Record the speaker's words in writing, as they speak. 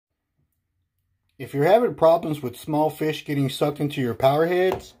If you're having problems with small fish getting sucked into your power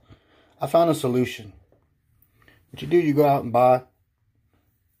heads, I found a solution. What you do, you go out and buy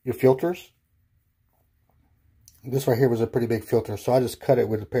your filters. This right here was a pretty big filter, so I just cut it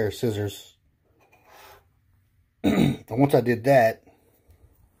with a pair of scissors. And once I did that,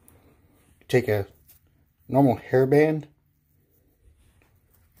 take a normal hairband,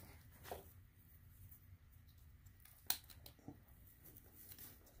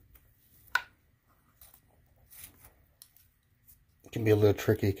 it can be a little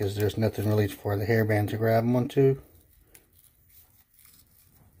tricky because there's nothing really for the hairband to grab them onto.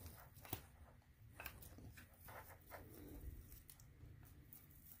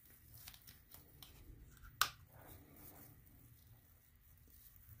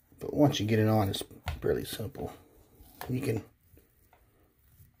 But once you get it on, it's really simple. You can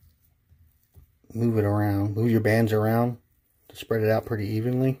move it around, move your bands around to spread it out pretty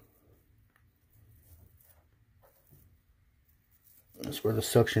evenly. That's where the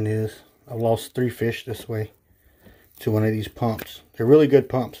suction is. I've lost 3 fish this way to one of these pumps. They're really good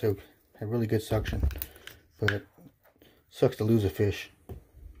pumps. They have really good suction, but it sucks to lose a fish.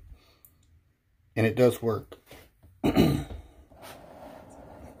 And it does work. Oh,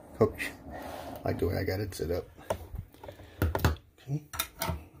 I like the way I got it set up. Okay.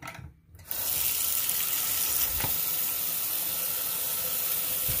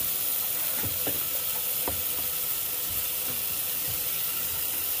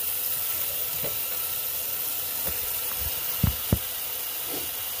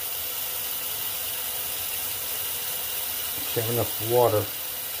 Have enough water.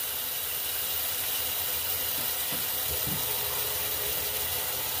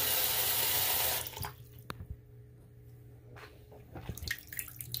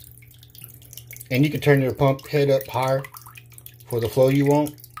 And you can turn your pump head up higher for the flow you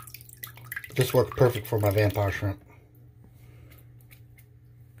want. This works perfect for my vampire shrimp.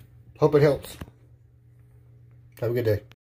 Hope it helps. Have a good day.